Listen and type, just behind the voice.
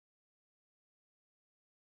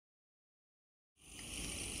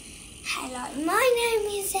Hello, my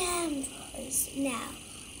name is Ambrose. Now,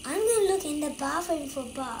 I'm going to look in the bathroom for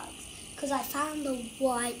bugs because I found a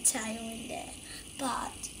white tail in there.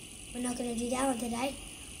 But we're not going to do that one today.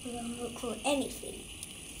 We're going to look for anything.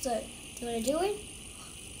 So, do you want to do it?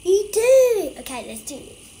 You do! Okay, let's do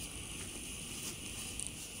it.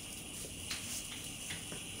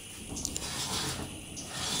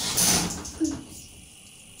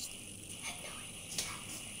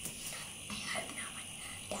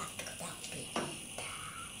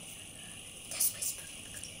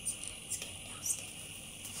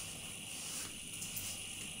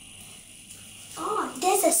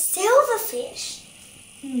 There's a silverfish.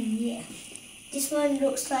 Yeah. This one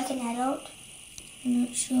looks like an adult. I'm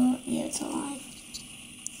not sure. Yeah, it's alive.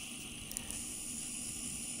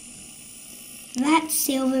 That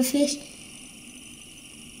silverfish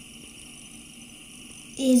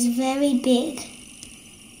is very big.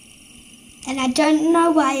 And I don't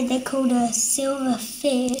know why they're called a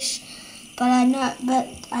silverfish, but I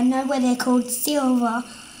know why they're called silver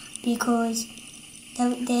because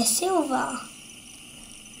they're silver.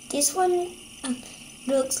 This one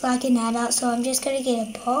looks like an adult, so I'm just going to get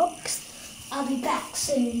a box. I'll be back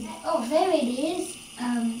soon. Oh, there it is.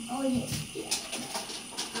 Oh, yeah.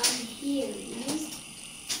 Here it is.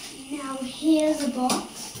 Now, here's a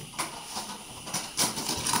box.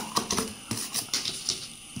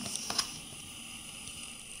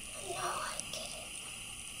 No,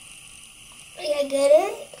 I get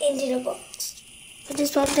it into the box. I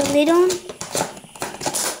just put the lid on.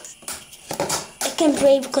 I can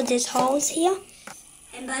breathe because there's holes here.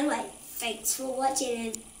 And by the way, thanks for watching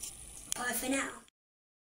and bye for now.